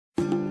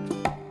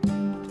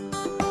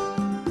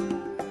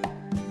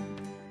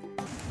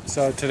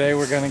So today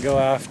we're going to go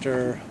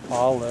after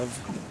Olive.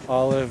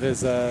 Olive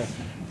is a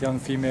young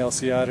female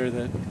sea otter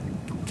that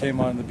came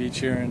on the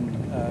beach here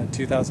in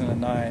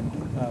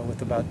 2009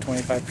 with about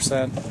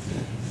 25%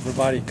 of her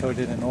body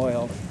coated in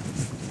oil.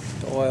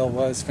 The oil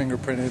was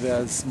fingerprinted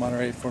as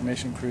Monterey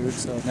Formation crude,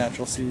 so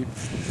natural seep.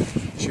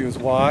 She was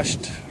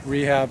washed,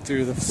 rehabbed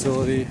through the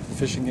facility,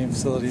 fishing game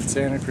facility in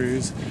Santa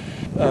Cruz.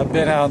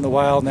 Been out in the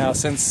wild now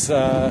since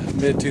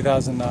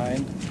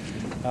mid-2009.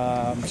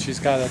 She's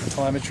got a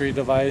telemetry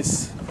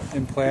device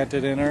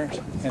implanted in her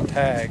and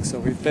tags, so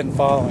we've been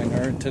following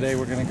her. Today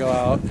we're going to go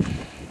out,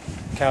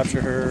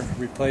 capture her,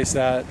 replace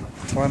that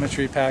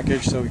telemetry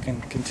package so we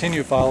can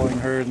continue following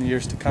her in the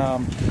years to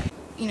come.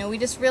 You know, we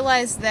just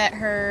realized that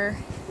her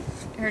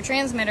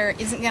transmitter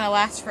isn't going to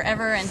last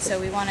forever, and so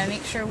we want to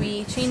make sure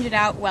we change it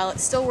out while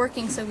it's still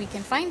working so we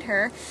can find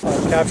her.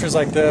 Captures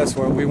like this,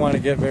 where we want to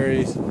get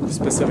very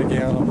specific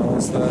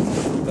animals,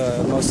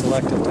 the most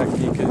selective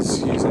technique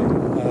is using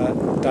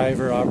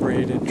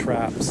diver-operated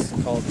traps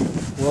called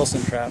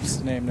Wilson traps,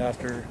 named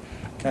after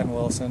Ken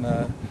Wilson,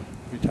 a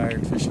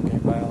retired fishing game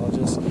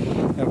biologist.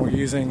 And we're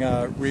using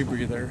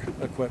rebreather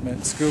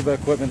equipment, scuba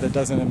equipment that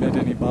doesn't emit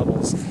any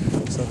bubbles.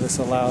 So this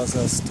allows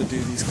us to do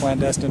these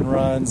clandestine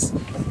runs.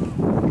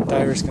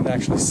 Divers can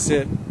actually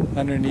sit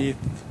underneath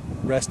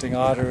resting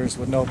otters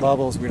with no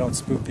bubbles. We don't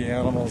spook the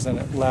animals, and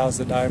it allows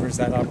the divers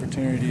that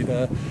opportunity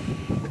to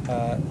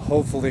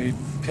hopefully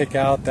pick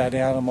out that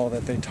animal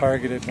that they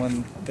targeted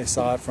when they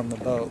saw it from the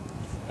boat.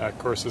 That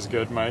course is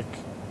good, Mike.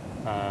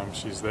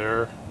 She's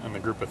there in the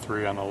group of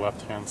 3 on the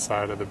left-hand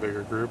side of the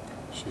bigger group.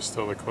 She's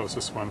still the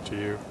closest one to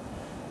you.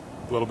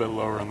 A little bit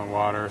lower in the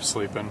water,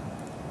 sleeping.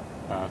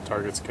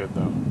 Target's good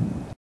though.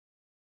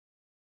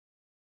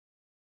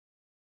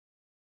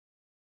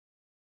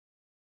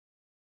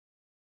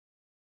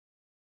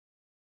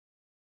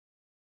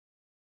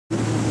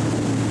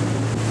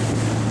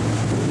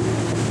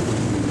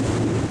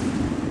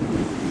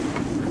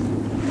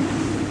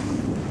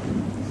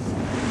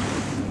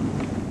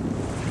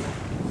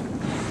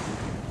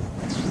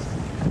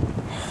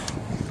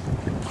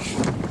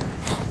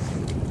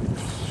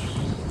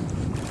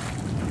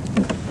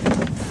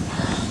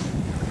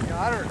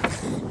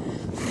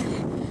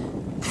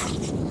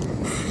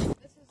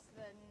 This is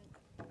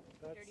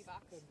the dirty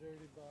box. The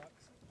dirty box.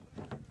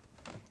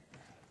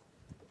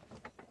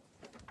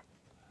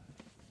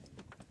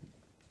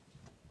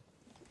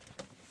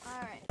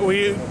 Alright.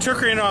 We took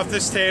her in off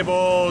this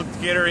table,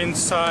 get her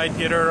inside,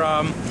 get her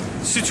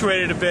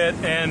situated a bit,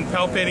 and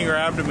palpating her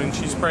abdomen.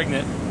 She's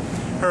pregnant.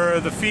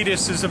 The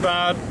fetus is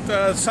about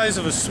the size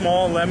of a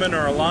small lemon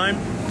or a lime.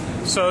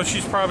 So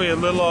she's probably a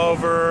little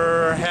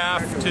over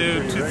half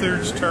to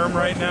 2/3 term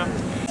right now.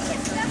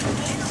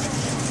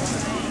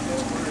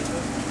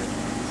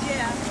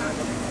 Yeah.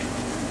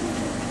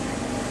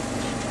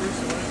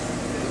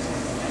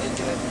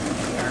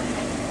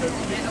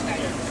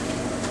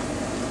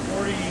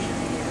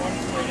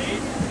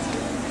 41.8.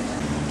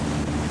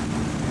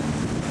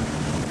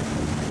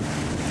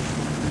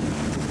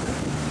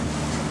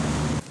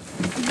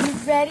 You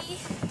ready?